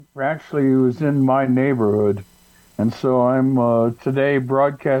Actually, it was in my neighborhood. And so I'm today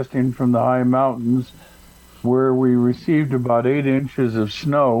broadcasting from the high mountains where we received about 8 inches of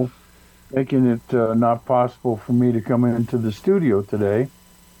snow, making it not possible for me to come into the studio today.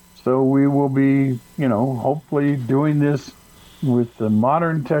 So we will be, hopefully doing this with the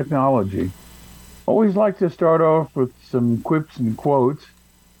modern technology. Always like to start off with some quips and quotes.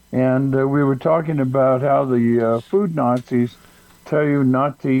 And we were talking about how the food Nazis tell you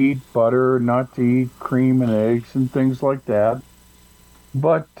not to eat butter, not to eat cream and eggs and things like that.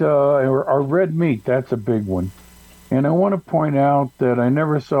 But or red meat, that's a big one. And I want to point out that I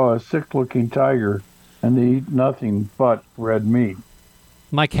never saw a sick-looking tiger and they eat nothing but red meat.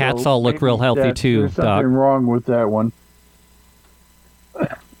 My cats all look real healthy too, there's Doc. Something wrong with that one.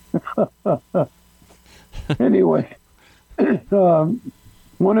 Anyway,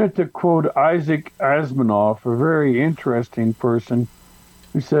 wanted to quote Isaac Asimov, a very interesting person,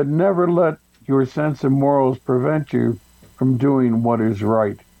 who said, "Never let your sense of morals prevent you from doing what is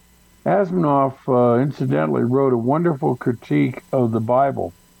right." Asimov, incidentally, wrote a wonderful critique of the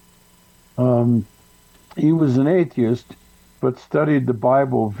Bible. He was an atheist, but studied the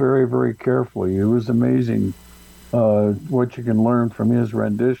Bible very, very carefully. It was amazing what you can learn from his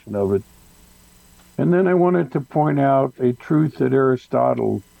rendition of it. And then I wanted to point out a truth that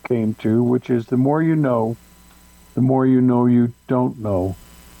Aristotle came to, which is the more you know you don't know.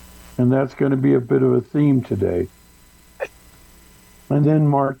 And that's going to be a bit of a theme today. And then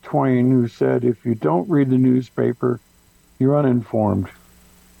Mark Twain, who said, if you don't read the newspaper, you're uninformed.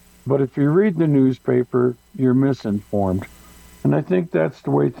 But if you read the newspaper, you're misinformed. And I think that's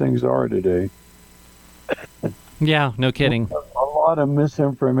the way things are today. Yeah, no kidding. A lot of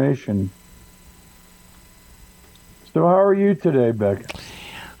misinformation. So how are you today, Beck?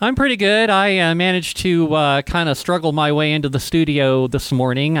 I'm pretty good. I managed to kind of struggle my way into the studio this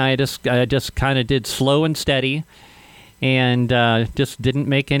morning. I just kind of did slow and steady, and just didn't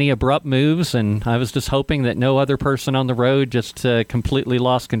make any abrupt moves. And I was just hoping that no other person on the road just completely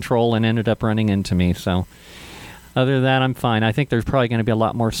lost control and ended up running into me. So other than that, I'm fine. I think there's probably going to be a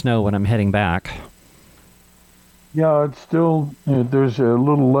lot more snow when I'm heading back. Yeah, it's still, there's a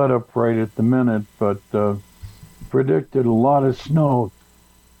little let up right at the minute, but predicted a lot of snow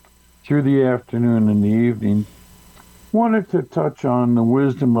through the afternoon and the evening. Wanted to touch on the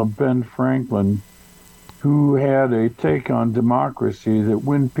wisdom of Ben Franklin, who had a take on democracy that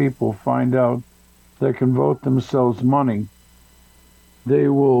when people find out they can vote themselves money, they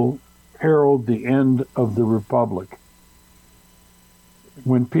will herald the end of the republic.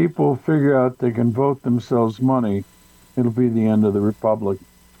 When people figure out they can vote themselves money, it'll be the end of the republic.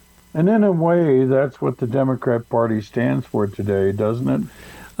 And in a way, that's what the Democrat Party stands for today, doesn't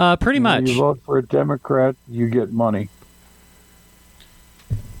it? Pretty much. You vote for a Democrat, you get money.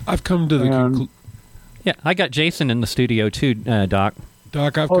 I've come to the conclusion. Yeah, I got Jason in the studio too, Doc.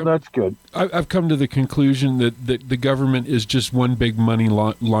 Doc, that's good. I've come to the conclusion that the government is just one big money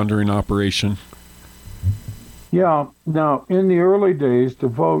laundering operation. Yeah. Now, in the early days, to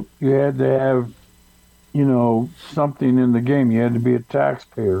vote, you had to have, something in the game. You had to be a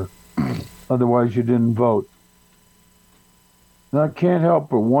taxpayer. Otherwise, you didn't vote. Now, I can't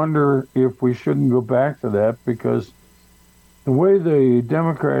help but wonder if we shouldn't go back to that, because the way the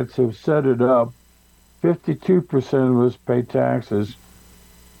Democrats have set it up, 52% of us pay taxes,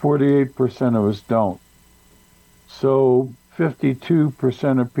 48% of us don't. So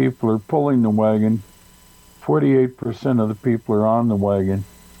 52% of people are pulling the wagon, 48% of the people are on the wagon.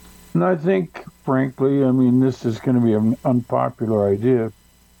 And I think, frankly, this is going to be an unpopular idea,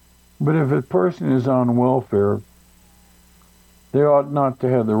 but if a person is on welfare, they ought not to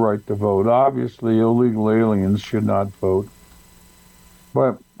have the right to vote. Obviously, illegal aliens should not vote.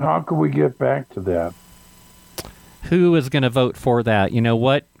 But how can we get back to that? Who is going to vote for that?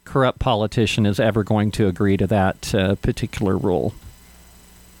 What corrupt politician is ever going to agree to that particular rule?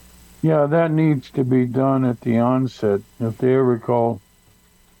 Yeah, that needs to be done at the onset. If they ever call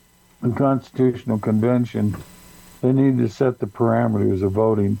a constitutional convention, they need to set the parameters of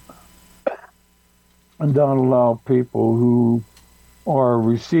voting and don't allow people who are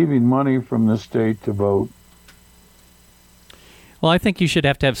receiving money from the state to vote. Well, I think you should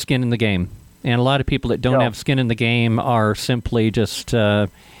have to have skin in the game. And a lot of people that don't have skin in the game are simply just sucking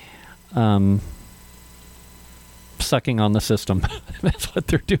on the system. That's what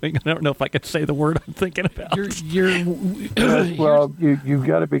they're doing. I don't know if I could say the word I'm thinking about. Well, you've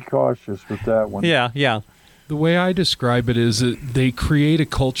got to be cautious with that one. Yeah. The way I describe it is that they create a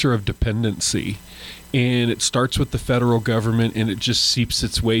culture of dependency. and it starts with the federal government, and it just seeps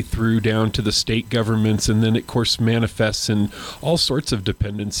its way through down to the state governments, and then it, of course, manifests in all sorts of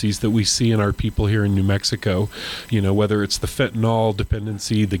dependencies that we see in our people here in New Mexico. You know, whether it's the fentanyl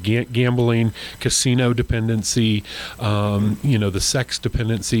dependency, the gambling, casino dependency, the sex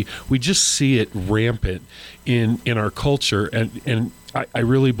dependency. We just see it rampant in our culture, and I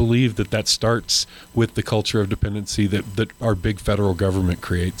really believe that starts with the culture of dependency that our big federal government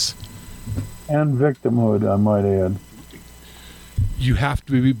creates. And victimhood, I might add. You have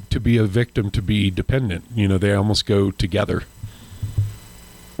to be a victim to be dependent. You know, they almost go together.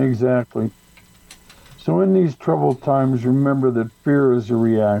 Exactly. So in these troubled times, remember that fear is a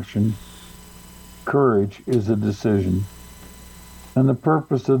reaction. Courage is a decision. And the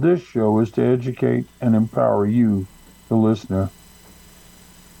purpose of this show is to educate and empower you, the listener.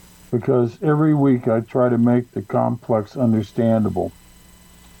 Because every week I try to make the complex understandable.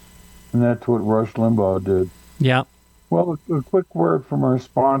 And that's what Rush Limbaugh did. Yeah. Well, a quick word from our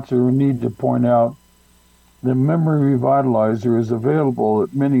sponsor. We need to point out that Memory Revitalizer is available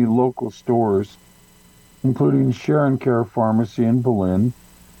at many local stores, including Sharon Care Pharmacy in Berlin,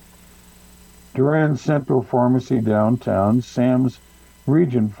 Duran Central Pharmacy downtown, Sam's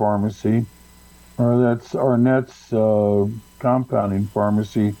Region Pharmacy, or that's Arnett's compounding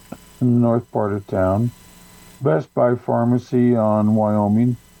pharmacy in the north part of town, Best Buy Pharmacy on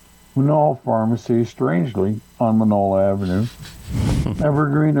Wyoming, Manal Pharmacy, strangely, on Manal Avenue,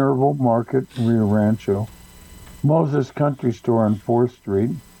 Evergreen Herbal Market, Rio Rancho, Moses Country Store on 4th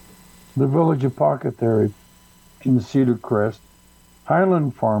Street, the Village Apothecary in Cedar Crest,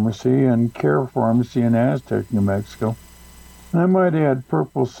 Highland Pharmacy and Care Pharmacy in Aztec, New Mexico. And I might add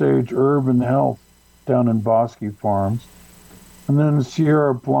Purple Sage Herb and Health down in Bosque Farms, and then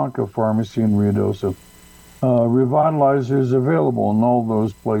Sierra Blanca Pharmacy in Ruidoso. Revitalizer is available in all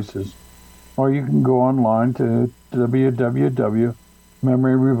those places. Or you can go online to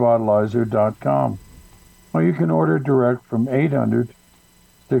www.memoryrevitalizer.com. Or you can order direct from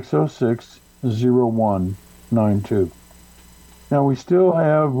 800-606-0192. Now, we still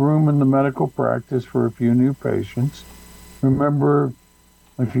have room in the medical practice for a few new patients. Remember,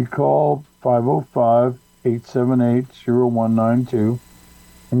 if you call 505-878-0192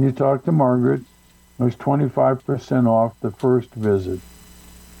 and you talk to Margaret, there's 25% off the first visit.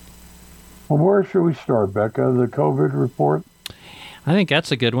 Well, where should we start, Becca? The COVID report? I think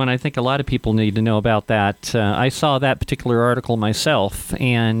that's a good one. I think a lot of people need to know about that. I saw that particular article myself,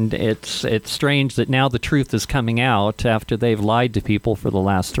 and it's strange that now the truth is coming out after they've lied to people for the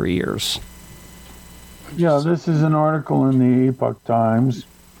last 3 years. Yeah, this is an article in the Epoch Times.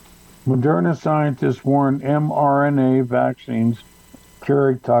 Moderna scientists warn mRNA vaccines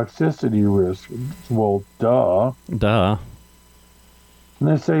carry toxicity risks. Well, duh. Duh. And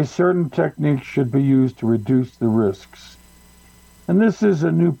they say certain techniques should be used to reduce the risks. And this is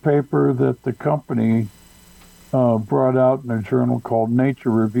a new paper that the company brought out in a journal called Nature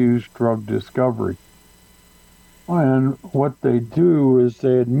Reviews Drug Discovery. And what they do is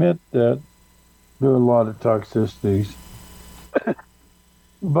they admit that there are a lot of toxicities,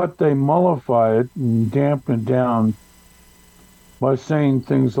 but they mollify it and dampen it down by saying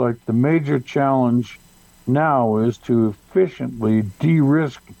things like the major challenge now is to efficiently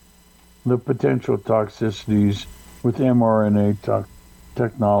de-risk the potential toxicities with mRNA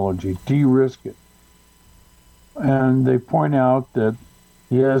technology, de-risk it. And they point out that,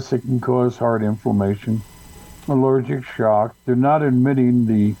 yes, it can cause heart inflammation, allergic shock. They're not admitting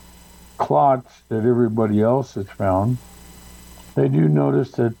the clots that everybody else has found. They do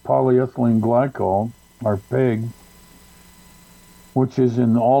notice that polyethylene glycol, or PEG, which is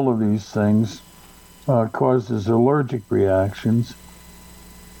in all of these things, causes allergic reactions.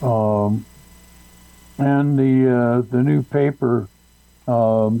 And the new paper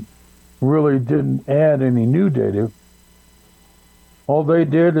really didn't add any new data. All they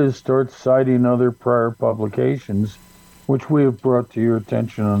did is start citing other prior publications, which we have brought to your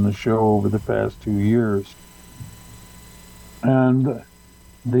attention on the show over the past 2 years. And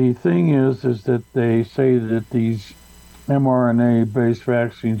the thing is that they say that these mRNA-based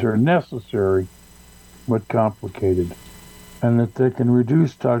vaccines are necessary but complicated, and that they can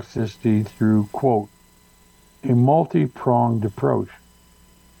reduce toxicity through, quote, a multi-pronged approach.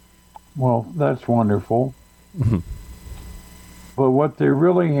 Well, that's wonderful. Mm-hmm. But what they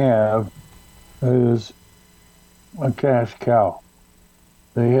really have is a cash cow.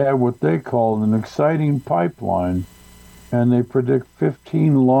 They have what they call an exciting pipeline, and they predict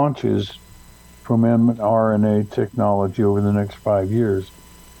 15 launches from mRNA technology over the next 5 years.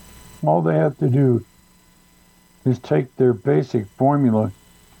 All they have to do is take their basic formula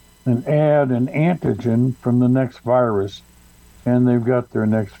and add an antigen from the next virus, and they've got their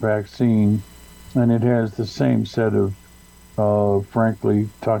next vaccine, and it has the same set of, frankly,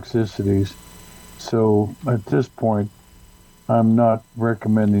 toxicities. So at this point, I'm not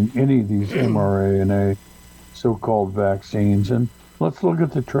recommending any of these mRNA so-called vaccines. And let's look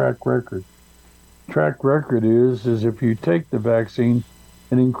at the track record. Track record is if you take the vaccine,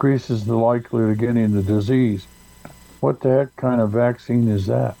 it increases the likelihood of getting the disease. What the heck kind of vaccine is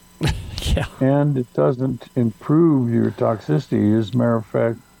that? Yeah. And it doesn't improve your toxicity. As a matter of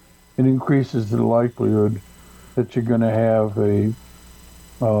fact, it increases the likelihood that you're going to have a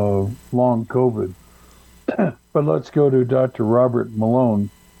long COVID. But let's go to Dr. Robert Malone,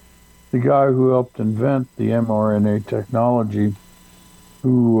 the guy who helped invent the mRNA technology,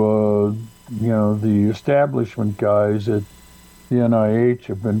 who, the establishment guys at the NIH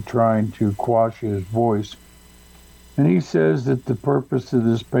have been trying to quash his voice. And he says that the purpose of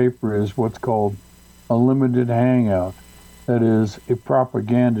this paper is what's called a limited hangout. That is a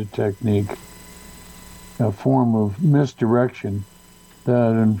propaganda technique, a form of misdirection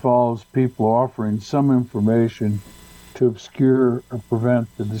that involves people offering some information to obscure or prevent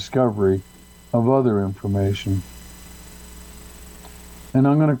the discovery of other information. And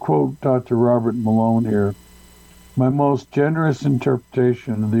I'm going to quote Dr. Robert Malone here. My most generous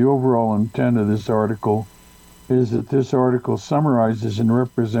interpretation of the overall intent of this article is that this article summarizes and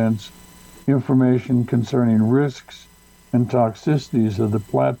represents information concerning risks and toxicities of the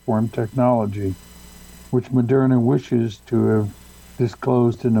platform technology, which Moderna wishes to have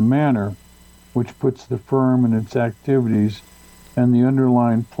disclosed in a manner which puts the firm and its activities and the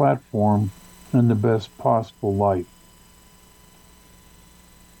underlying platform in the best possible light.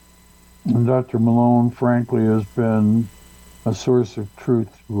 And Dr. Malone, frankly, has been a source of truth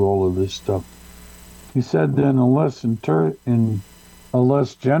through all of this stuff. He said then in a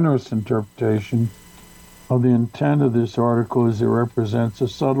less generous interpretation of the intent of this article is it represents a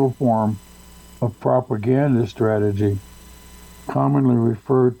subtle form of propaganda strategy, commonly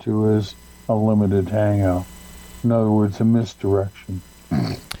referred to as a limited hangout. In other words, a misdirection.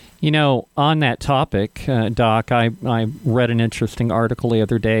 On that topic, Doc, I read an interesting article the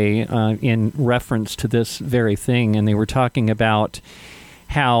other day in reference to this very thing, and they were talking about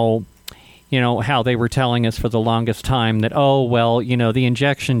how they were telling us for the longest time that, the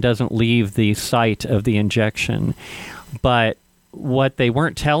injection doesn't leave the site of the injection. But what they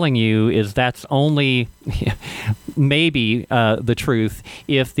weren't telling you is that's only maybe the truth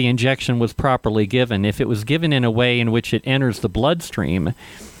if the injection was properly given. If it was given in a way in which it enters the bloodstream,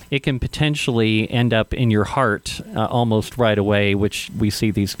 it can potentially end up in your heart almost right away, which we see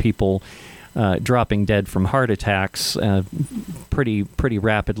these people dropping dead from heart attacks pretty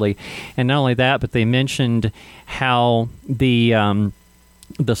rapidly. And not only that, but they mentioned how the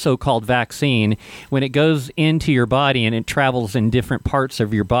so-called vaccine, when it goes into your body and it travels in different parts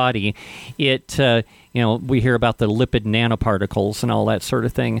of your body, it we hear about the lipid nanoparticles and all that sort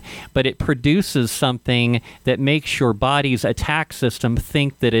of thing, but it produces something that makes your body's attack system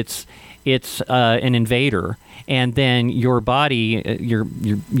think that it's an invader, and then your body,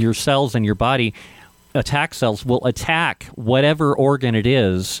 your cells in your body, attack cells will attack whatever organ it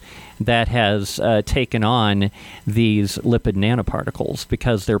is that has taken on these lipid nanoparticles,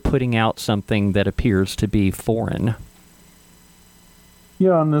 because they're putting out something that appears to be foreign.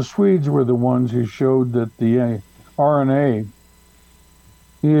 Yeah, and the Swedes were the ones who showed that the RNA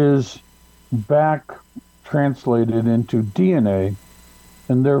is back translated into DNA,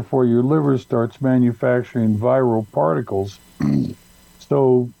 and therefore your liver starts manufacturing viral particles.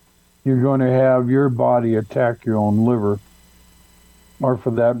 So you're going to have your body attack your own liver, or for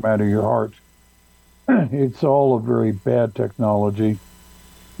that matter, your heart. It's all a very bad technology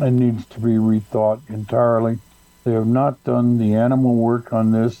and needs to be rethought entirely. They have not done the animal work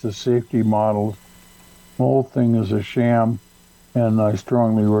on this, the safety models. The whole thing is a sham, and I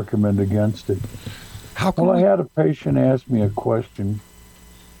strongly recommend against it. I had a patient ask me a question.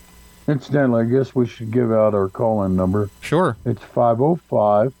 Incidentally, I guess we should give out our call-in number. Sure. It's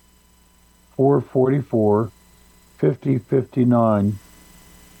 505-444-5059.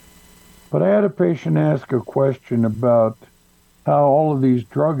 But I had a patient ask a question about how all of these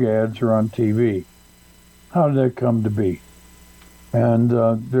drug ads are on TV. How did that come to be? And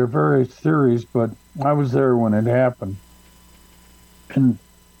there are various theories, but I was there when it happened. And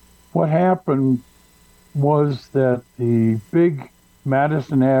what happened was that the big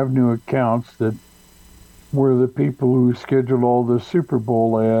Madison Avenue accounts that were the people who scheduled all the Super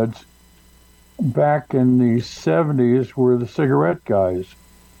Bowl ads back in the 70s were the cigarette guys.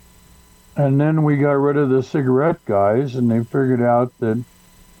 And then we got rid of the cigarette guys, and they figured out that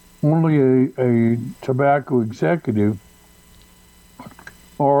only a tobacco executive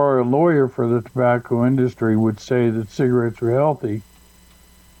or a lawyer for the tobacco industry would say that cigarettes are healthy,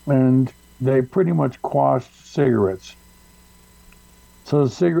 and they pretty much quashed cigarettes. So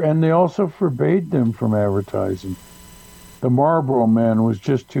and they also forbade them from advertising. The Marlboro Man was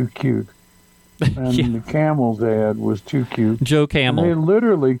just too cute, Yeah. and the Camel's ad was too cute. Joe And they Camel.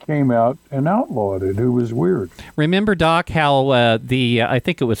 literally came out and outlawed it. It was weird. Remember, Doc, how I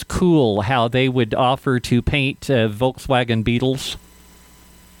think it was cool how they would offer to paint Volkswagen Beetles?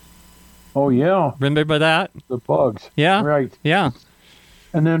 Oh yeah, Remember that? the bugs. Yeah. Right. Yeah.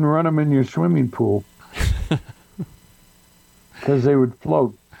 And then run them in your swimming pool because they would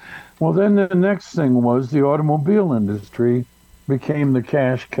float. Well, then the next thing was the automobile industry became the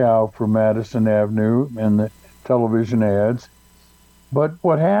cash cow for Madison Avenue and the television ads. But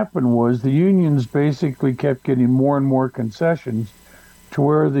what happened was the unions basically kept getting more and more concessions to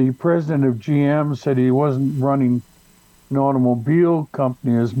where the president of GM said he wasn't running an automobile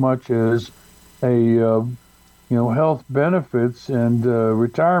company as much as a health benefits and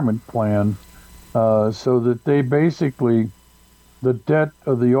retirement plan, so that they basically the debt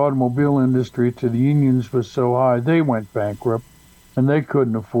of the automobile industry to the unions was so high they went bankrupt and they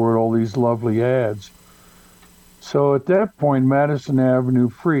couldn't afford all these lovely ads. So at that point, Madison Avenue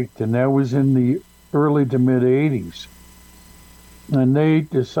freaked, and that was in the early to mid 80s. And they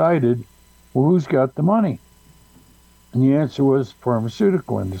decided, well, who's got the money? And the answer was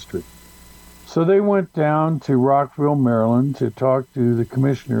pharmaceutical industry. So they went down to Rockville, Maryland to talk to the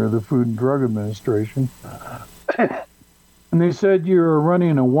commissioner of the Food and Drug Administration. And they said, you're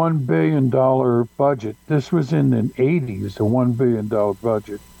running a $1 billion budget. This was in the 80s, a $1 billion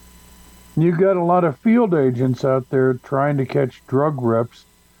budget. You got a lot of field agents out there trying to catch drug reps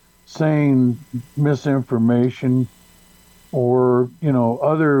saying misinformation or,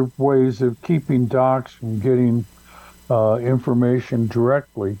 other ways of keeping docs from getting information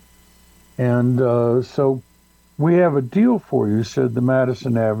directly. And so we have a deal for you, said the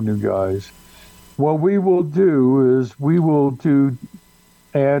Madison Avenue guys. What we will do is we will do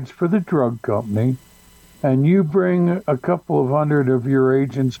ads for the drug company, and you bring a couple of hundred of your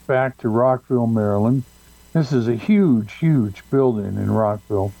agents back to Rockville, Maryland. This is a huge, huge building in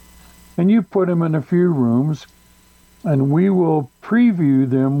Rockville. And you put them in a few rooms, and we will preview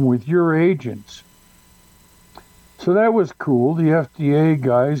them with your agents. So that was cool. The FDA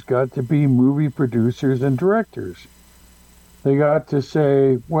guys got to be movie producers and directors. They got to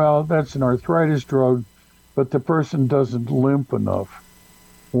say, well, that's an arthritis drug, but the person doesn't limp enough.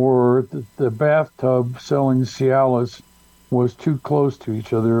 Or the bathtub selling Cialis was too close to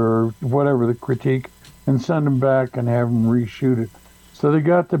each other, or whatever the critique, and send them back and have them reshoot it. So they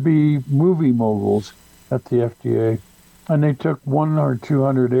got to be movie moguls at the FDA. And they took 100 or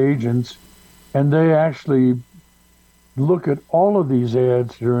 200 agents, and they actually look at all of these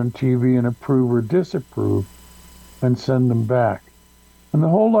ads that are on TV and approve or disapprove and send them back. And the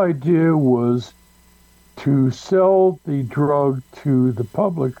whole idea was to sell the drug to the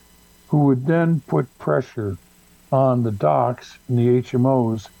public, who would then put pressure on the docs and the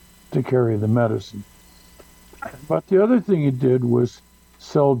HMOs to carry the medicine. But the other thing he did was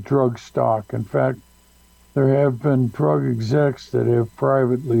sell drug stock. In fact, there have been drug execs that have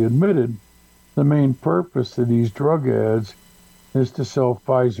privately admitted the main purpose of these drug ads is to sell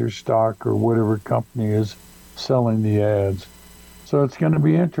Pfizer stock or whatever company is selling the ads. So it's going to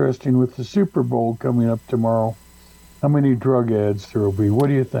be interesting with the Super Bowl coming up tomorrow, how many drug ads there will be. What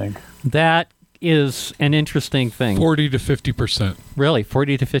do you think? That is an interesting thing. 40 to 50%. Really,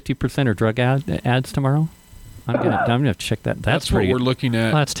 40 to 50% are drug ads tomorrow? I'm gonna have to check that. That's what we're looking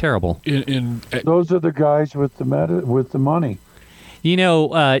at. That's terrible. Those are the guys with the money.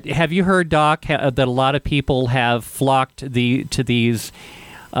 Have you heard, Doc, that a lot of people have flocked to these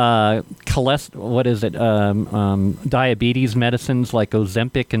diabetes medicines like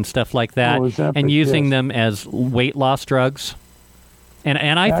Ozempic and stuff like that, Ozempic, and using yes. them as weight loss drugs? And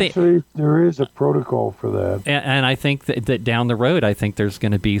I think actually there is a protocol for that. And I think that down the road, I think there's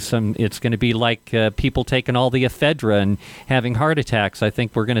going to be it's going to be like people taking all the ephedra and having heart attacks. I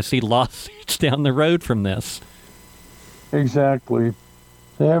think we're going to see lawsuits down the road from this. Exactly.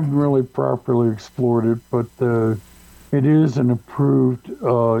 They haven't really properly explored it, but it is an approved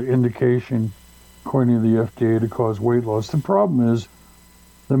indication, according to the FDA, to cause weight loss. The problem is,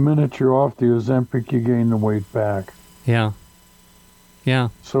 the minute you're off the Ozempic, you gain the weight back. Yeah. Yeah.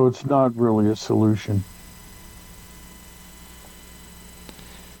 So it's not really a solution.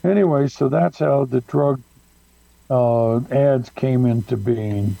 Anyway, so that's how the drug ads came into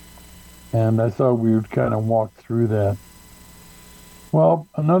being. And I thought we would kind of walk through that. Well,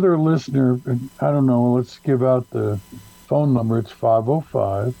 another listener, I don't know, let's give out the phone number. It's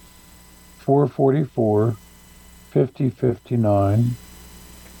 505 444 5059.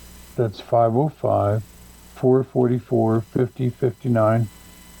 That's 505 444 5059.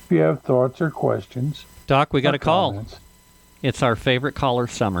 If you have thoughts or questions. Doc, we got a call. Comments. It's our favorite caller,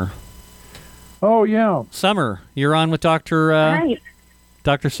 Summer. Oh, yeah. Summer, you're on with Dr. Hi.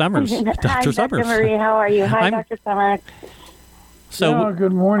 Dr. Summers. Hi, Dr. Summers. Dr. Marie. How are you? Hi, I'm- Dr. Summers. So, yeah,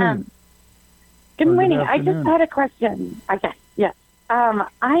 good morning. Good Or good morning. I afternoon. just had a question. Okay, yes.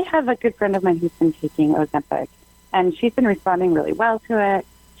 I have a good friend of mine who's been taking Ozempic, and she's been responding really well to it.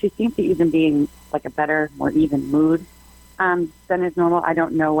 She seems to even be in like a better, more even mood than is normal. I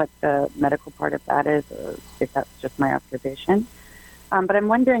don't know what the medical part of that is, or if that's just my observation. But I'm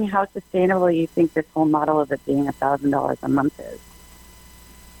wondering how sustainable you think this whole model of it being $1,000 a month is.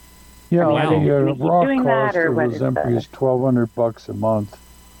 Yeah, I mean, the are they raw doing that, cost or of what is Ozempic the- is $1,200 a month.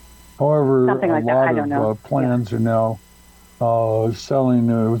 However, Something a like that. lot I don't of know. plans are now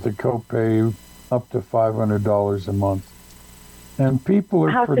selling with a copay up to $500 a month. And people are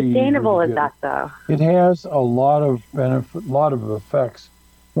How pretty eager sustainable to is get that, though? it. It has a lot of benefit, a lot of effects.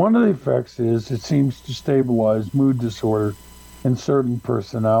 One of the effects is it seems to stabilize mood disorder in certain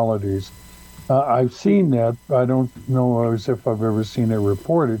personalities. I've seen that. I don't know as if I've ever seen it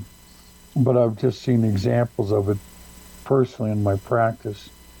reported, but I've just seen examples of it personally in my practice.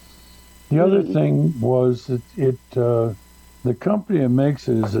 The other thing was that the company that makes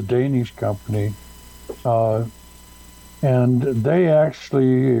it is a Danish company, and they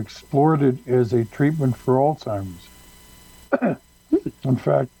actually explored it as a treatment for Alzheimer's. In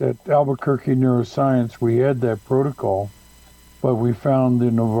fact, at Albuquerque Neuroscience, we had that protocol, but we found the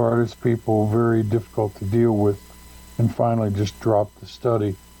Novartis people very difficult to deal with and finally just dropped the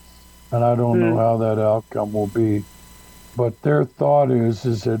study. And I don't know how that outcome will be. But their thought is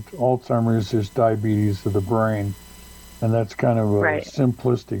that Alzheimer's is diabetes of the brain. And that's kind of a Right.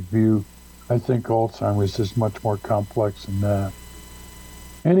 simplistic view. I think Alzheimer's is much more complex than that.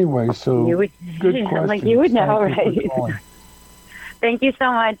 Anyway, so You would, good I'm question. like, you would know, Thank you for right? calling. Thank you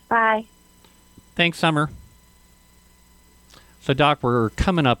so much. Bye. thanks, Summer. So, Doc, we're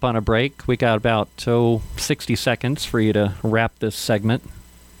coming up on a break. We got about 60 seconds for you to wrap this segment.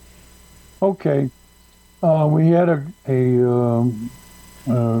 Okay. We had a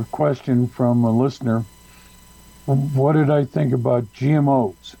question from a listener. What did I think about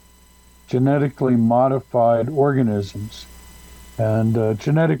GMOs, genetically modified organisms? And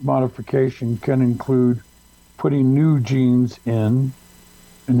genetic modification can include putting new genes in,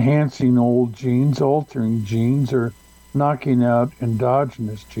 enhancing old genes, altering genes, or knocking out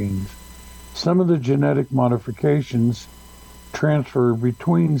endogenous genes. Some of the genetic modifications transfer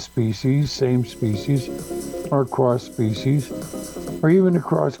between species, same species, or across species, or even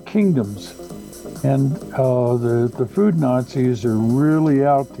across kingdoms. And the food Nazis are really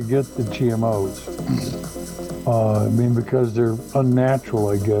out to get the GMOs. Because they're unnatural,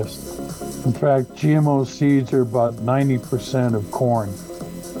 I guess. In fact, GMO seeds are about 90% of corn.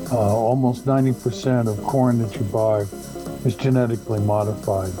 Almost 90% of corn that you buy is genetically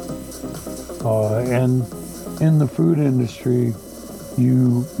modified. And in the food industry,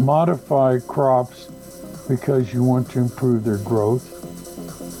 you modify crops because you want to improve their growth.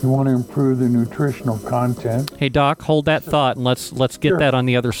 You want to improve their nutritional content. Hey, Doc, hold that thought, and let's get Sure. that on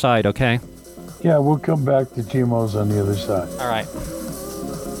the other side, okay? Yeah, we'll come back to GMOs on the other side. All right.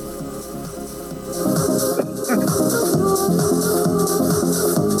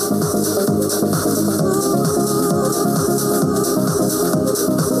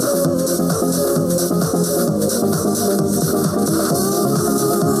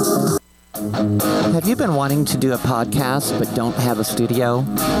 Have you been wanting to do a podcast but don't have a studio?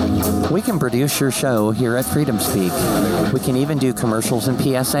 We can produce your show here at Freedom Speak. We can even do commercials and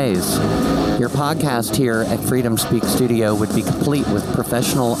PSAs. Your podcast here at Freedom Speak Studio would be complete with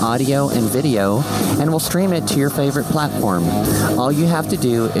professional audio and video, and we'll stream it to your favorite platform. All you have to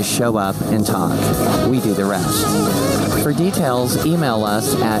do is show up and talk. We do the rest. For details, email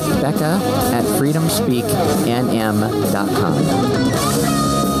us at becca@freedomspeaknm.com.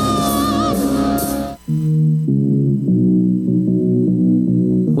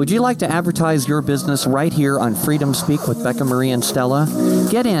 Would you like to advertise your business right here on Freedom Speak with Becca Marie and Stella?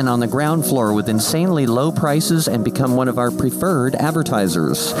 Get in on the ground floor with insanely low prices and become one of our preferred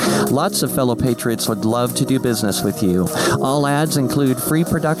advertisers. Lots of fellow patriots would love to do business with you. All ads include free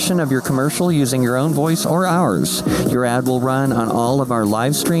production of your commercial using your own voice or ours. Your ad will run on all of our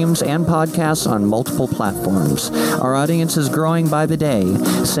live streams and podcasts on multiple platforms. Our audience is growing by the day.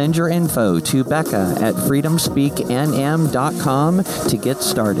 Send your info to Becca at freedomspeaknm.com to get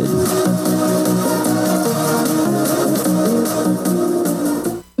started.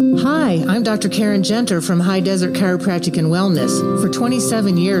 Hi, I'm Dr. Karen Genter from High Desert Chiropractic and Wellness. For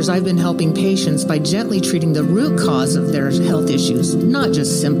 27 years, I've been helping patients by gently treating the root cause of their health issues, not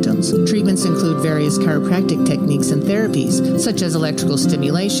just symptoms. Treatments include various chiropractic techniques and therapies, such as electrical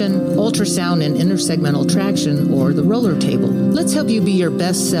stimulation, ultrasound and intersegmental traction, or the roller table. Let's help you be your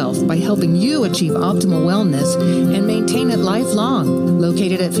best self by helping you achieve optimal wellness and maintain it lifelong.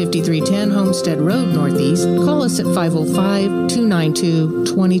 Located at 5310 Homestead Road Northeast, call us at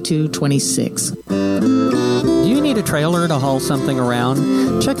 505-292-2226. Do you need a trailer to haul something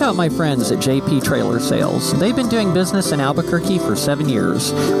around? Check out my friends at JP Trailer Sales. They've been doing business in Albuquerque for 7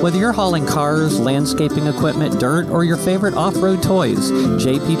 years. Whether you're hauling cars, landscaping equipment, dirt, or your favorite off-road toys,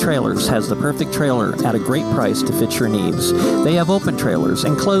 JP Trailers has the perfect trailer at a great price to fit your needs. They have open trailers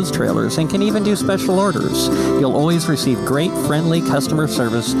and closed trailers and can even do special orders. You'll always receive great, friendly customer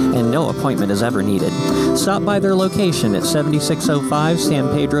service and no appointment is ever needed. Stop by their location at 7605 San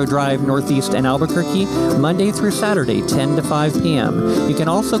Pedro Drive Northeast in Albuquerque, Monday through Saturday, 10 to 5 p.m. You can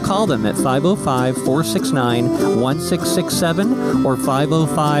also call them at 505-469-1667 or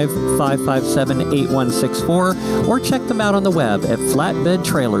 505-557-8164 or check them out on the web at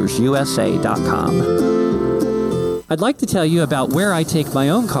flatbedtrailersusa.com. I'd like to tell you about where I take my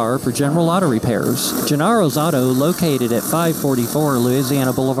own car for general auto repairs. Gennaro's Auto, located at 544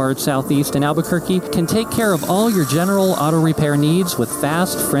 Louisiana Boulevard Southeast in Albuquerque, can take care of all your general auto repair needs with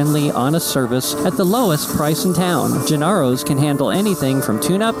fast, friendly, honest service at the lowest price in town. Gennaro's can handle anything from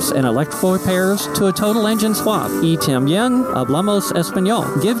tune-ups and electrical repairs to a total engine swap. Y también hablamos español.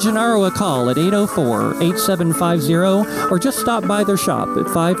 Give Gennaro a call at 804-8750 or just stop by their shop at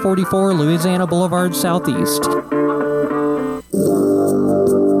 544 Louisiana Boulevard Southeast.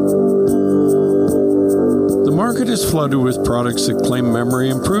 The market is flooded with products that claim memory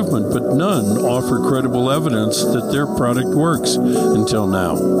improvement, but none offer credible evidence that their product works until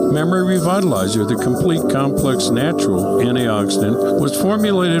now. Memory Revitalizer, the complete complex natural antioxidant, was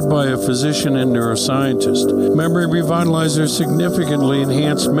formulated by a physician and neuroscientist. Memory Revitalizer significantly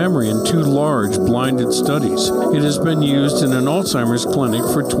enhanced memory in 2 large blinded studies. It has been used in an Alzheimer's clinic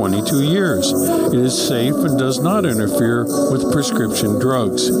for 22 years. It is safe and does not interfere with prescription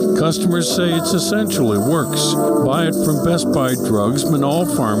drugs. Customers say it's essential. It works. Buy it from Best Buy Drugs, Manal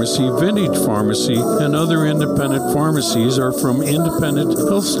Pharmacy, Vintage Pharmacy, and other independent pharmacies, or from independent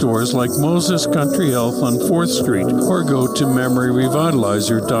health stores like Moses Country Health on 4th Street, or go to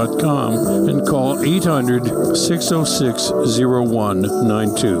memoryrevitalizer.com and call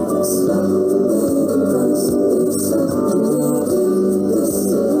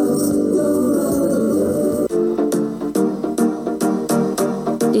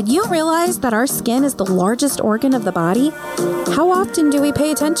Did you realize that our skin is the largest organ of the body? How often do we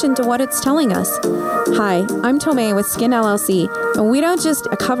pay attention to what it's telling us? Hi, I'm Tomei with Skin LLC, and we don't just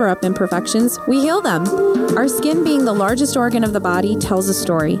cover up imperfections, we heal them. Our skin, being the largest organ of the body, tells a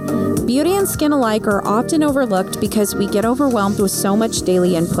story. Beauty and skin alike are often overlooked because we get overwhelmed with so much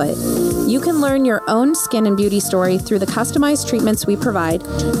daily input. You can learn your own skin and beauty story through the customized treatments we provide,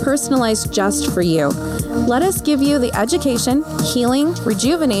 personalized just for you. Let us give you the education, healing,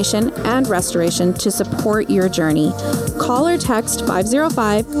 rejuvenation, and restoration to support your journey. Call or text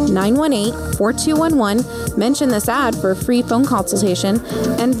 505-918-4211, mention this ad for a free phone consultation,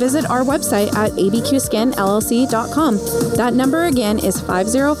 and visit our website at abqskinllc.com. That number again is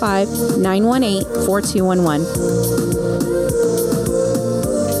 505-918-4211.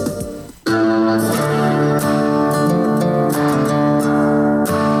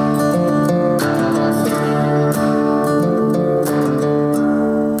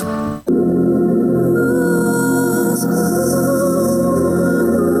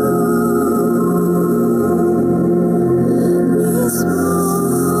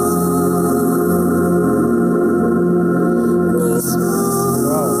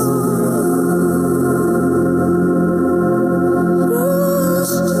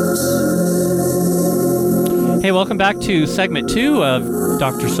 Welcome back to segment 2 of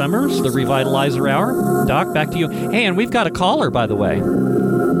Dr. Summers, the Revitalizer Hour. Doc, back to you. Hey, and we've got a caller, by the way.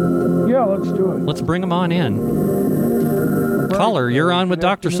 Yeah, let's do it. Let's bring him on in. Right. Caller, you're on with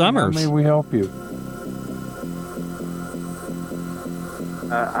Dr. Summers. How may we help you?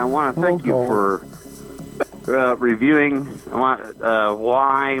 I want to thank you for reviewing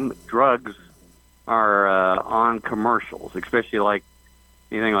why drugs are on commercials, especially like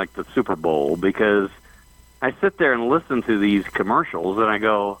anything like the Super Bowl, because I sit there and listen to these commercials and I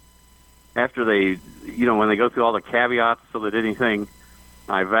go, after they, when they go through all the caveats so that anything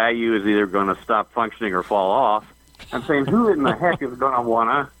I value is either going to stop functioning or fall off, I'm saying, who in the heck is going to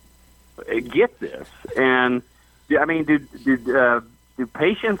want to get this? And I mean, do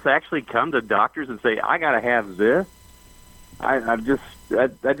patients actually come to doctors and say, I got to have this?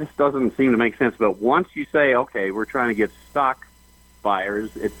 That just doesn't seem to make sense. But once you say, okay, we're trying to get stock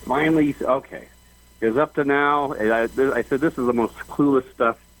buyers, it's finally, okay. Because up to now, I said this is the most clueless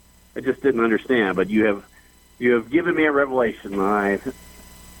stuff I just didn't understand. But you have given me a revelation. I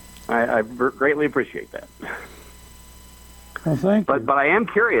greatly appreciate that. Well, thank you. But I am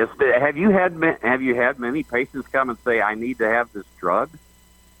curious. Have you had many patients come and say, I need to have this drug?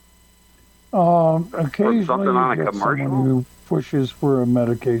 Occasionally, something on you a get commercial? someone who pushes for a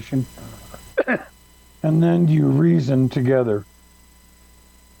medication, and then you reason together.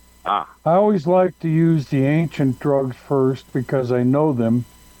 I always like to use the ancient drugs first because I know them.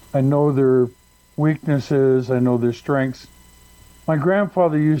 I know their weaknesses. I know their strengths. My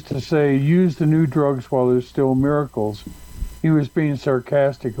grandfather used to say, use the new drugs while there's still miracles. He was being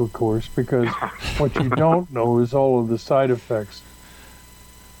sarcastic, of course, because what you don't know is all of the side effects.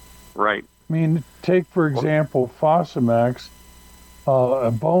 Right. I mean, take, for example, Fosamax,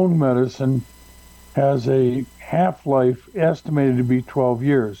 a bone medicine, has a half-life estimated to be 12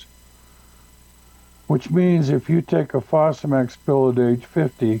 years, which means if you take a Fosamax pill at age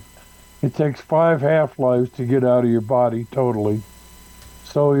 50, it takes 5 half-lives to get out of your body totally.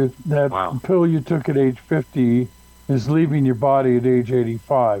 So that pill you took at age 50 is leaving your body at age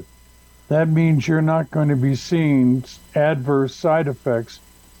 85. That means you're not going to be seeing adverse side effects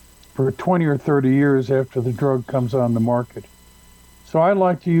for 20 or 30 years after the drug comes on the market. So I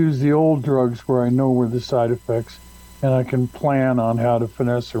like to use the old drugs where I know where the side effects and I can plan on how to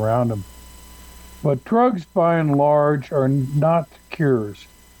finesse around them. But drugs, by and large, are not cures.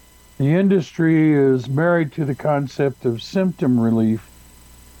 The industry is married to the concept of symptom relief,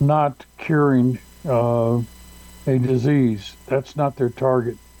 not curing a disease. That's not their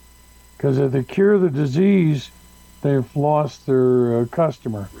target. Because if they cure the disease, they've lost their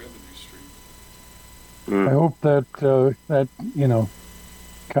customer. I hope that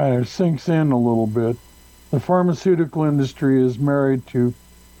kind of sinks in a little bit. The pharmaceutical industry is married to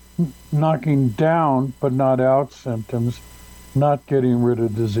knocking down but not out symptoms, not getting rid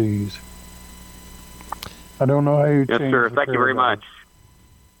of disease. I don't know how you Yes, change sir. the Thank you very paradigm. much.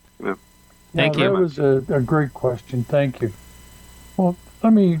 Yeah. Thank you. That was a great question. Thank you. Well,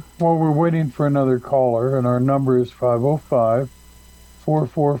 while we're waiting for another caller, and our number is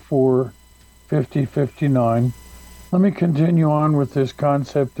 505-444-5059, let me continue on with this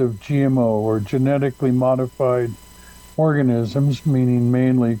concept of GMO, or genetically modified organisms, meaning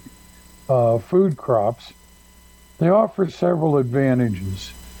mainly food crops. They offer several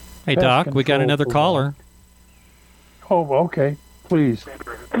advantages. Hey, Pest Doc, we got control another for caller. one. Oh, okay. Please.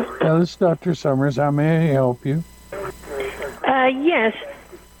 This is Dr. Summers. How may I help you? Yes.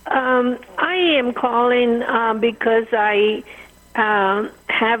 I am calling because I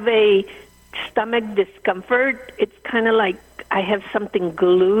have a stomach discomfort. It's kind of like I have something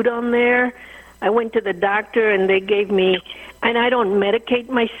glued on there. I went to the doctor and they gave me, and I don't medicate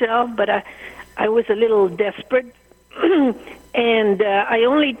myself, but I was a little desperate. And I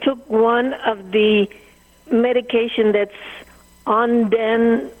only took one of the medication that's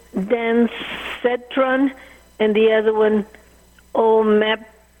ondansetron, and the other one,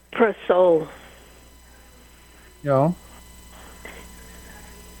 omeprazole. Yeah.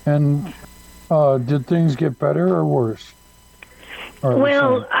 And did things get better or worse?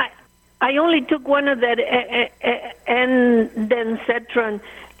 Well, I only took one of that ondansetron,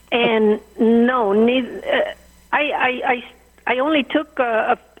 and no, neither. I only took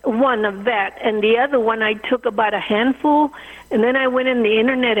one of that, and the other one I took about a handful, and then I went in the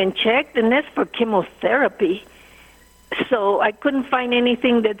internet and checked, and that's for chemotherapy. So I couldn't find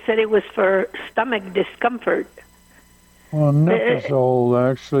anything that said it was for stomach discomfort. Well, Neprazole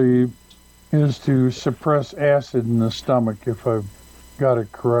actually is to suppress acid in the stomach, if I've got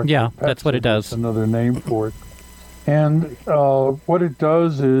it correct. Yeah, that's what it does. That's another name for it. And what it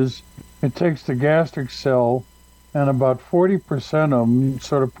does is it takes the gastric cell, and about 40% of them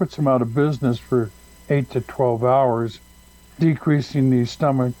sort of puts them out of business for 8 to 12 hours, decreasing the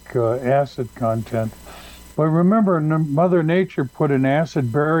stomach acid content. But remember, Mother Nature put an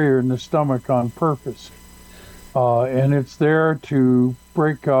acid barrier in the stomach on purpose. and it's there to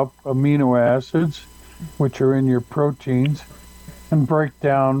break up amino acids, which are in your proteins, and break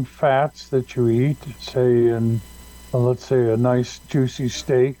down fats that you eat, say in, let's say, a nice juicy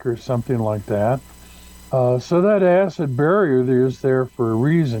steak or something like that. So that acid barrier is there for a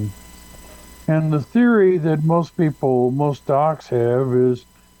reason. And the theory that most docs have is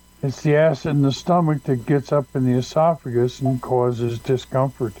it's the acid in the stomach that gets up in the esophagus and causes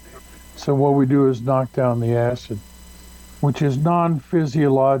discomfort. So what we do is knock down the acid, which is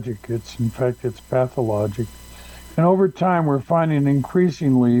non-physiologic. In fact, it's pathologic. And over time, we're finding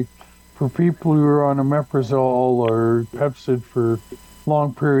increasingly for people who are on omeprazole or Pepcid for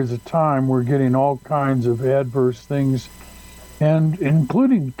long periods of time, we're getting all kinds of adverse things, and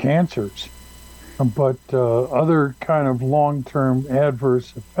including cancers, but other kind of long-term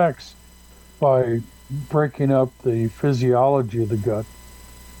adverse effects by breaking up the physiology of the gut.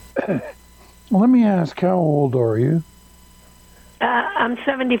 Let me ask, how old are you? I'm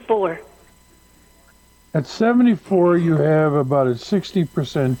 74. At 74, you have about a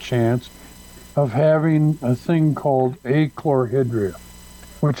 60% chance of having a thing called achlorhydria,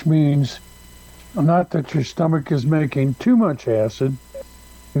 which means not that your stomach is making too much acid,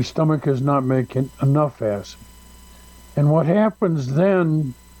 your stomach is not making enough acid. And what happens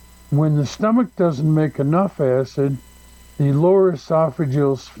then, when the stomach doesn't make enough acid, the lower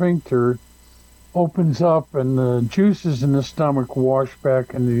esophageal sphincter opens up and the juices in the stomach wash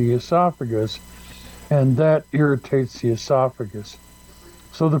back into the esophagus, and that irritates the esophagus.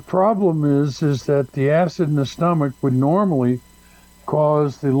 So the problem is that the acid in the stomach would normally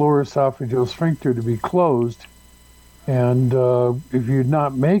cause the lower esophageal sphincter to be closed, and if you're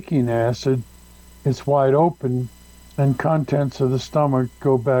not making acid, it's wide open, and contents of the stomach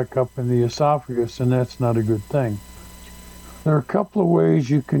go back up in the esophagus, and that's not a good thing. There are a couple of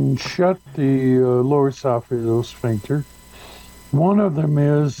ways you can shut the lower esophageal sphincter. One of them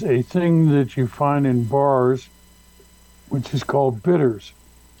is a thing that you find in bars, which is called bitters.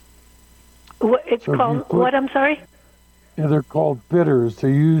 It's called what? I'm sorry? Yeah, they're called bitters. They're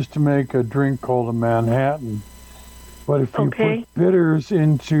used to make a drink called a Manhattan. But if you put bitters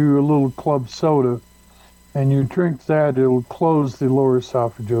into a little club soda and you drink that, it'll close the lower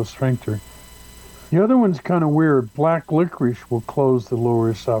esophageal sphincter. The other one's kind of weird. Black licorice will close the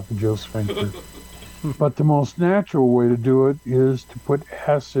lower esophageal sphincter. But the most natural way to do it is to put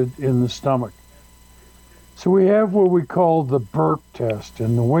acid in the stomach. So we have what we call the burp test.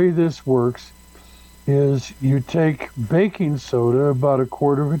 And the way this works is you take baking soda, about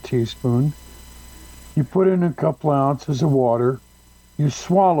 1/4 teaspoon, you put in a couple ounces of water, you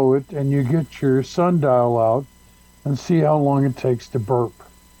swallow it, and you get your sundial out and see how long it takes to burp.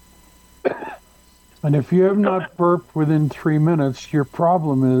 And if you have not burped within 3 minutes, your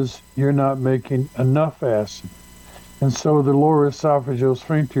problem is you're not making enough acid. And so the lower esophageal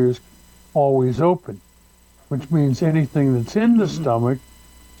sphincter is always open, which means anything that's in the stomach,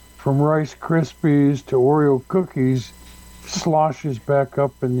 from Rice Krispies to Oreo cookies, sloshes back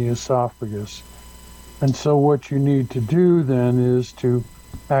up in the esophagus. And so what you need to do then is to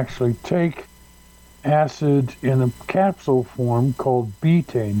actually take acid in a capsule form called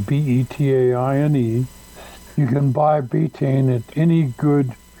betaine, B-E-T-A-I-N-E. You can buy betaine at any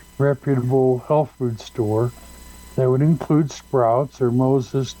good, reputable health food store. That would include Sprouts or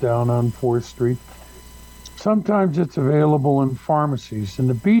Moses down on 4th Street. Sometimes it's available in pharmacies, and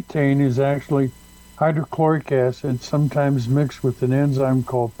the betaine is actually hydrochloric acid, sometimes mixed with an enzyme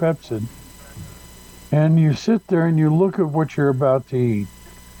called Pepcid. And you sit there and you look at what you're about to eat.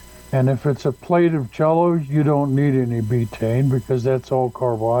 And if it's a plate of Jell-O, you don't need any betaine because that's all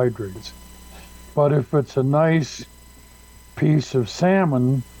carbohydrates. But if it's a nice piece of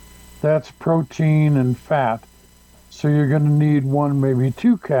salmon, that's protein and fat. So you're going to need 1, maybe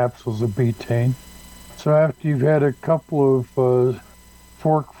 2 capsules of betaine. So after you've had a couple of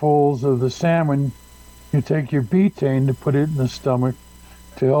forkfuls of the salmon, you take your betaine to put it in the stomach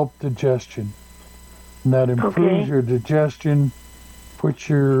to help digestion. And that improves your digestion, puts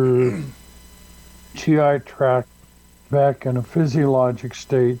your GI tract back in a physiologic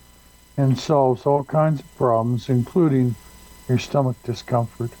state, and solves all kinds of problems, including your stomach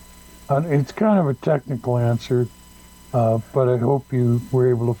discomfort. It's kind of a technical answer, but I hope you were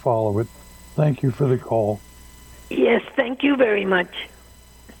able to follow it. Thank you for the call. Yes, thank you very much.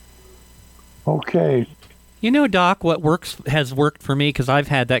 Okay. You know, Doc, what has worked for me, because I've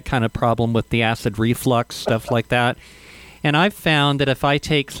had that kind of problem with the acid reflux, stuff like that. And I've found that if I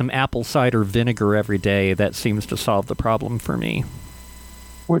take some apple cider vinegar every day, that seems to solve the problem for me.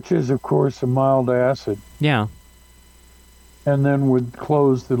 Which is, of course, a mild acid. Yeah. And then would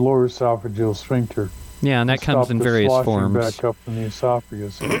close the lower esophageal sphincter. Yeah, and that comes stop in the various sloshing forms. back up in the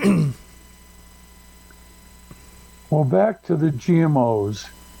esophagus. Well, back to the GMOs.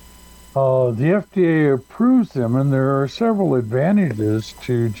 The FDA approves them, and there are several advantages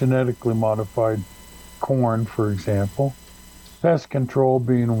to genetically modified corn, for example. Pest control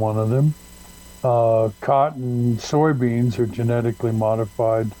being one of them. Cotton and soybeans are genetically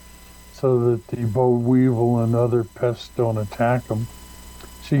modified so that the boll weevil and other pests don't attack them.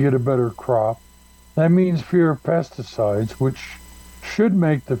 So you get a better crop. That means fewer pesticides, which should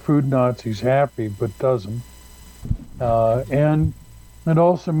make the food Nazis happy, but doesn't. And it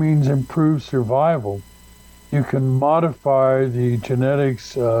also means improved survival. You can modify the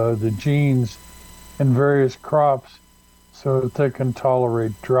genetics, the genes in various crops so that they can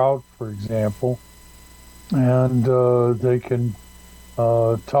tolerate drought, for example, and they can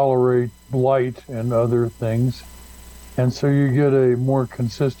tolerate blight and other things. And so you get a more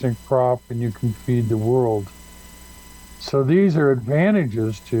consistent crop and you can feed the world. So these are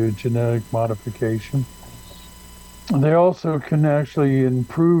advantages to genetic modification. They also can actually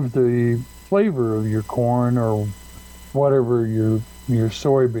improve the flavor of your corn or whatever your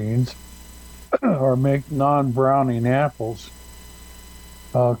soybeans, or make non-browning apples.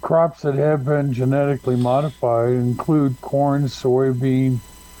 Crops that have been genetically modified include corn, soybean,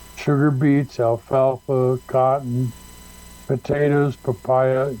 sugar beets, alfalfa, cotton, potatoes,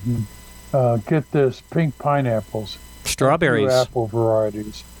 papaya, and get this, pink pineapples. Strawberries. Two apple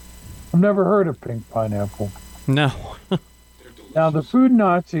varieties. I've never heard of pink pineapple. No. Now, the food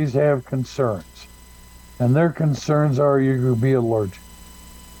Nazis have concerns, and their concerns are you could be allergic.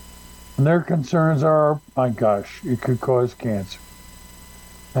 And their concerns are, my gosh, it could cause cancer.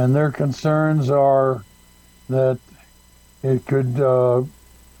 And their concerns are that it could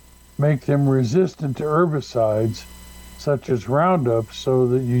make them resistant to herbicides, such as Roundup, so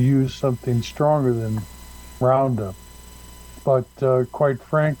that you use something stronger than Roundup. But quite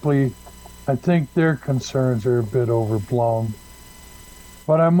frankly, I think their concerns are a bit overblown.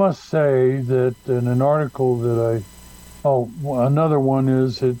 But I must say that in an article that another one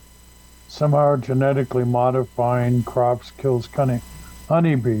is that somehow genetically modifying crops kills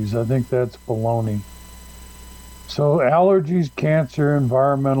honeybees. I think that's baloney. So allergies, cancer,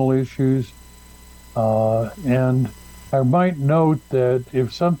 environmental issues, and I might note that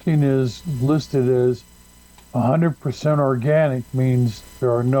if something is listed as 100% organic means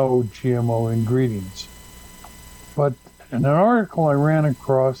there are no GMO ingredients. But in an article I ran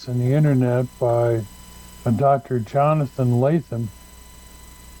across on the internet by Dr. Jonathan Latham,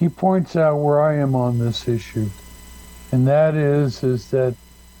 he points out where I am on this issue. And that is that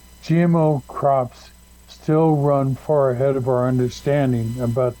GMO crops still run far ahead of our understanding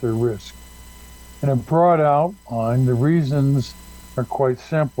about their risk. In a broad outline, the reasons are quite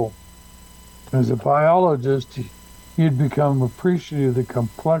simple. As a biologist, you'd become appreciative of the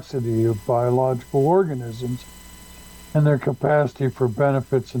complexity of biological organisms and their capacity for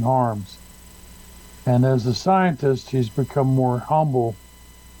benefits and harms. And as a scientist, he's become more humble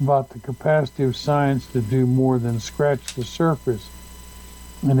about the capacity of science to do more than scratch the surface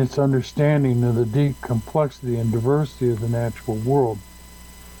in its understanding of the deep complexity and diversity of the natural world.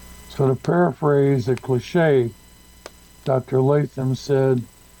 So to paraphrase a cliche, Dr. Latham said,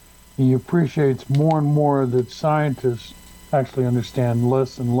 he appreciates more and more that scientists actually understand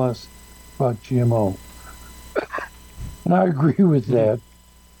less and less about GMO. And I agree with that.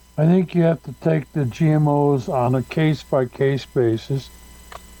 I think you have to take the GMOs on a case-by-case basis.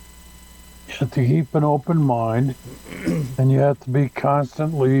 You have to keep an open mind, and you have to be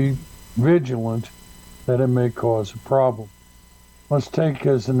constantly vigilant that it may cause a problem. Let's take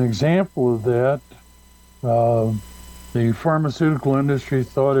as an example of that, the pharmaceutical industry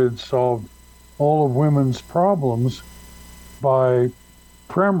thought it had solved all of women's problems by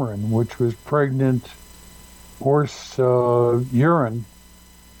Premarin, which was pregnant horse urine.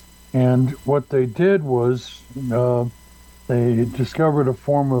 And what they did was they discovered a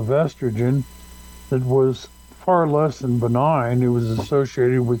form of estrogen that was far less than benign. It was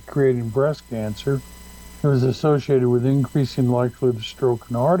associated with creating breast cancer. It was associated with increasing likelihood of stroke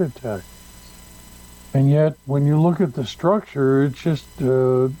and heart attack. And yet, when you look at the structure, it's just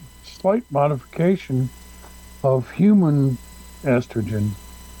a slight modification of human estrogen.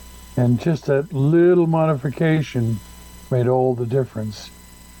 And just that little modification made all the difference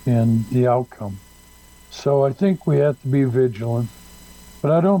in the outcome. So I think we have to be vigilant,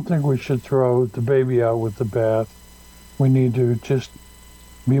 but I don't think we should throw the baby out with the bath. We need to just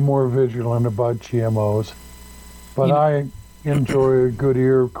be more vigilant about GMOs. But I enjoy a good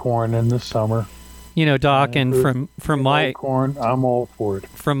ear of corn in the summer. You know, Doc, and from my corn, I'm all for it.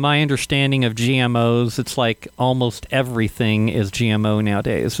 From my understanding of GMOs, it's like almost everything is GMO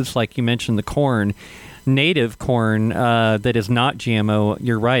nowadays. It's like you mentioned the corn, native corn that is not GMO.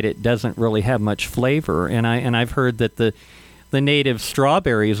 You're right; it doesn't really have much flavor. And I've heard that the native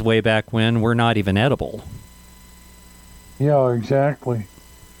strawberries way back when were not even edible. Yeah, exactly.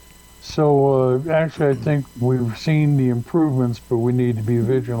 So actually, I think we've seen the improvements, but we need to be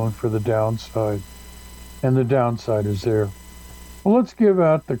vigilant for the downside. And the downside is there. Well, let's give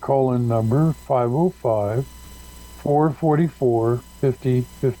out the call-in number,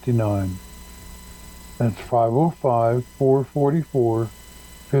 505-444-5059. That's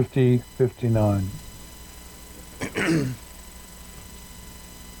 505-444-5059.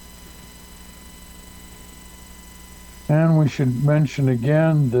 And we should mention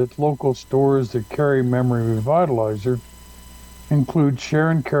again that local stores that carry Memory Revitalizer include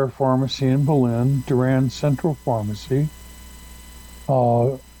Sharon Care Pharmacy in Berlin, Durand Central Pharmacy,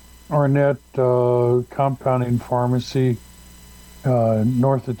 Arnett Compounding Pharmacy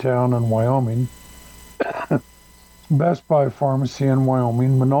north of town in Wyoming, Best Buy Pharmacy in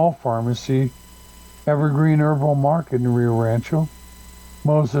Wyoming, Manal Pharmacy, Evergreen Herbal Market in Rio Rancho,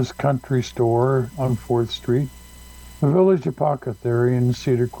 Moses Country Store on 4th Street, the Village Apothecary in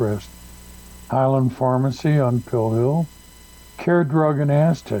Cedar Crest, Highland Pharmacy on Pill Hill, Care Drug in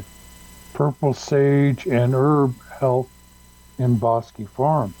Aztec, Purple Sage and Herb Health in Bosque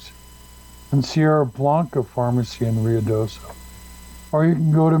Farms, and Sierra Blanca Pharmacy in Ruidoso. Or you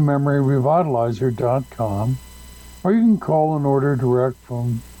can go to memoryrevitalizer.com, or you can call and order direct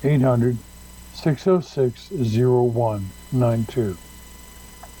from 800-606-0192.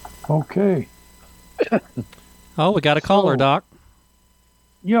 Okay. Oh, we got a caller, Doc.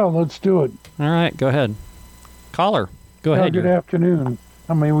 Yeah, let's do it. All right, go ahead. Caller, go ahead. Good afternoon.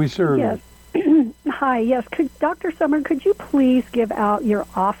 How may we serve you? Yes. Hi, yes. Dr. Summer, could you please give out your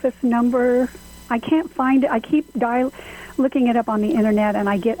office number? I can't find it. I keep looking it up on the internet, and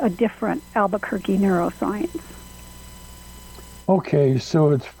I get a different Albuquerque Neuroscience. Okay,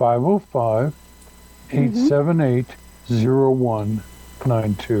 so it's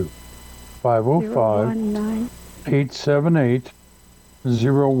 505-878-0192.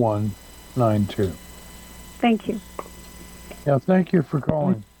 505-878-0192. Thank you. Yeah, thank you for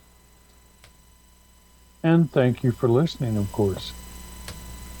calling. And thank you for listening, of course.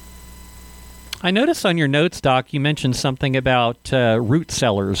 I noticed on your notes, Doc, you mentioned something about root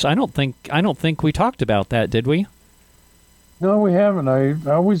cellars. I don't think we talked about that, did we? No, we haven't. I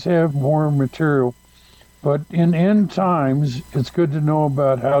always have more material. But in end times, it's good to know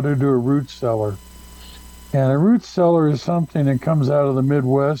about how to do a root cellar. And a root cellar is something that comes out of the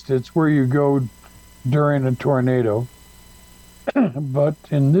Midwest. It's where you go during a tornado. But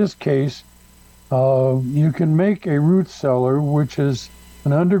in this case, you can make a root cellar, which is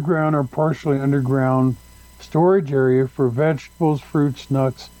an underground or partially underground storage area for vegetables, fruits,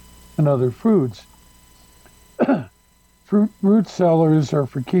 nuts, and other foods. Root cellars are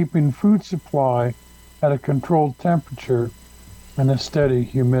for keeping food supply at a controlled temperature and a steady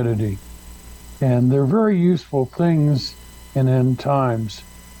humidity. And they're very useful things in end times.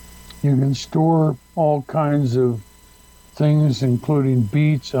 You can store all kinds of things, including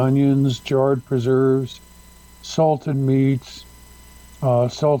beets, onions, jarred preserves, salted meats,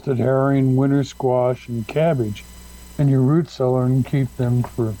 salted herring, winter squash, and cabbage in your root cellar and keep them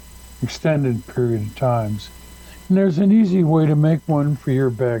for extended period of times. And there's an easy way to make one for your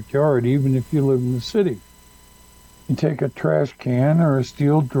backyard, even if you live in the city. You take a trash can or a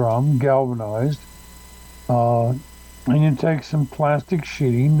steel drum, galvanized, and you take some plastic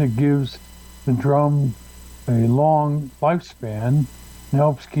sheeting that gives the drum a long lifespan and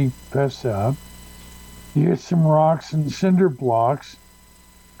helps keep pests out. You get some rocks and cinder blocks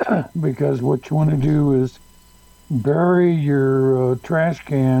because what you want to do is bury your trash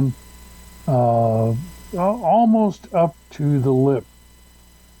can almost up to the lip.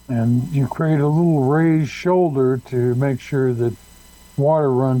 And you create a little raised shoulder to make sure that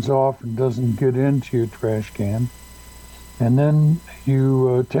water runs off and doesn't get into your trash can. And then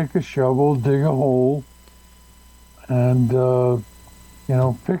you take a shovel, dig a hole, and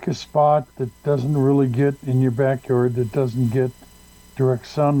pick a spot that doesn't really get in your backyard, that doesn't get direct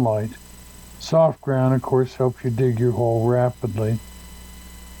sunlight. Soft ground, of course, helps you dig your hole rapidly.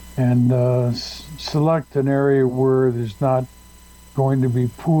 And select an area where there's not going to be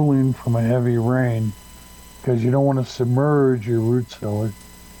pooling from a heavy rain, because you don't want to submerge your root cellar.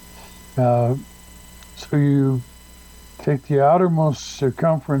 So you take the outermost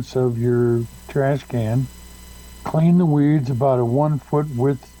circumference of your trash can, clean the weeds about a 1 foot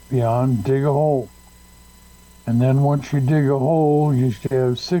width beyond, dig a hole. And then once you dig a hole, you should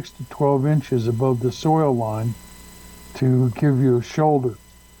have 6 to 12 inches above the soil line to give you a shoulder.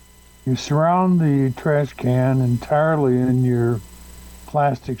 You surround the trash can entirely in your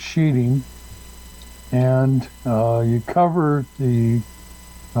plastic sheeting, and you cover the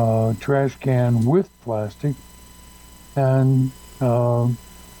trash can with plastic, and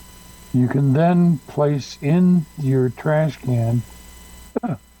you can then place in your trash can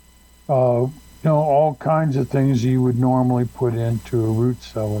all kinds of things you would normally put into a root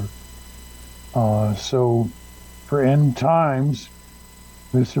cellar. So for end times,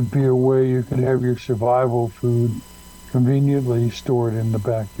 this would be a way you could have your survival food conveniently stored in the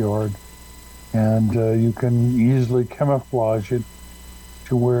backyard. And you can easily camouflage it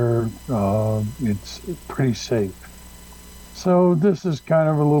to where it's pretty safe. So this is kind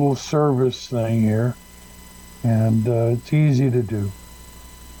of a little service thing here, and it's easy to do.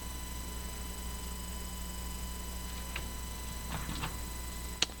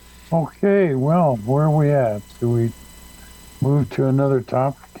 Okay, well, where are we at? Do we move to another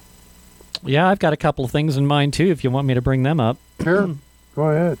topic? Yeah, I've got a couple of things in mind, too, if you want me to bring them up. Sure, go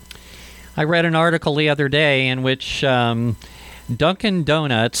ahead. I read an article the other day in which Dunkin'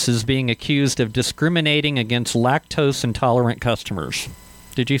 Donuts is being accused of discriminating against lactose-intolerant customers.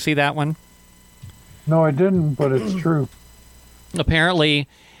 Did you see that one? No, I didn't, but it's true. Apparently,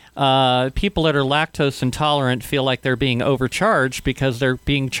 people that are lactose intolerant feel like they're being overcharged because they're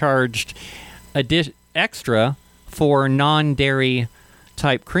being charged extra for non-dairy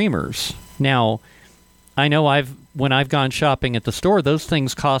type creamers. Now, I know when I've gone shopping at the store, those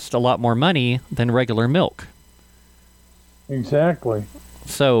things cost a lot more money than regular milk. Exactly.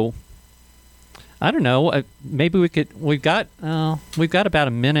 So, I don't know. Maybe we've got about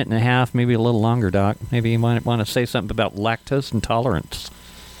a minute and a half, maybe a little longer, Doc. Maybe you might want to say something about lactose intolerance.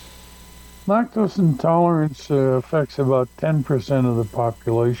 Lactose intolerance affects about 10% of the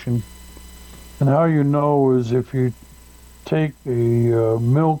population. And how you know is if you take a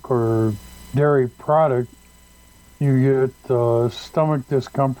milk or dairy product, you get stomach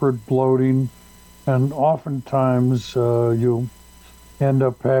discomfort, bloating, and oftentimes you'll end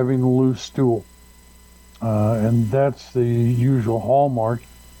up having loose stool. And that's the usual hallmark.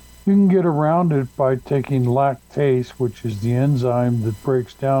 You can get around it by taking lactase, which is the enzyme that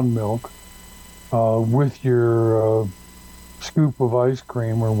breaks down milk, with your scoop of ice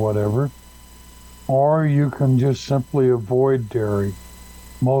cream or whatever. Or you can just simply avoid dairy.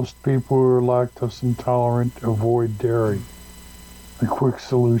 Most people who are lactose intolerant avoid dairy. A quick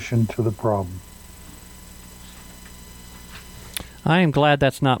solution to the problem. I am glad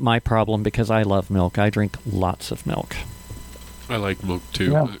that's not my problem because I love milk. I drink lots of milk. I like milk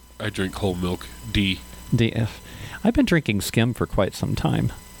too. Yeah. I drink whole milk. I've been drinking skim for quite some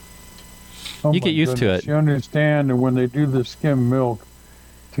time. Oh you get used to it. You understand that when they do the skim milk,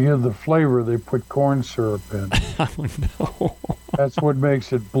 to give the flavor, they put corn syrup in. Oh, no. That's what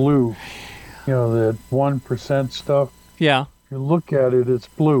makes it blue. You know, that 1% stuff. Yeah. If you look at it, it's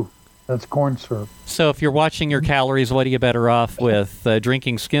blue. That's corn syrup. So if you're watching your calories, what are you better off with?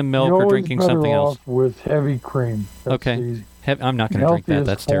 Drinking skim milk or drinking something else? Off with heavy cream. That's okay. I'm not going to drink that.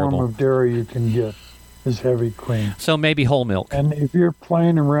 That's terrible. The healthiest form of dairy you can get is heavy cream. So maybe whole milk. And if you're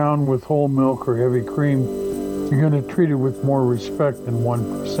playing around with whole milk or heavy cream, you're going to treat it with more respect than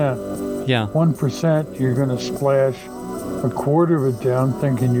 1%. Yeah. 1%, you're going to splash a quarter of it down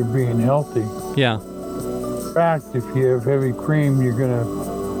thinking you're being healthy. Yeah. In fact, if you have heavy cream, you're going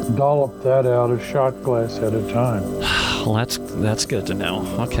to dollop that out a shot glass at a time. Well, that's good to know.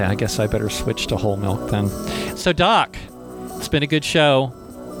 Okay, I guess I better switch to whole milk then. So, Doc, it's been a good show.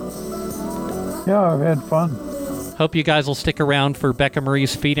 Yeah, I've had fun. Hope you guys will stick around for Becca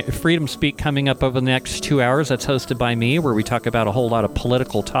Marie's Freedom Speak coming up over the next 2 hours. That's hosted by me, where we talk about a whole lot of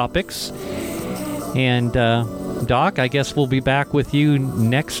political topics. And, Doc, I guess we'll be back with you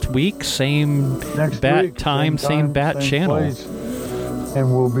next week. Same bat time, same bat channel. Place.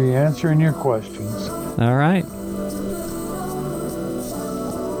 And we'll be answering your questions. All right.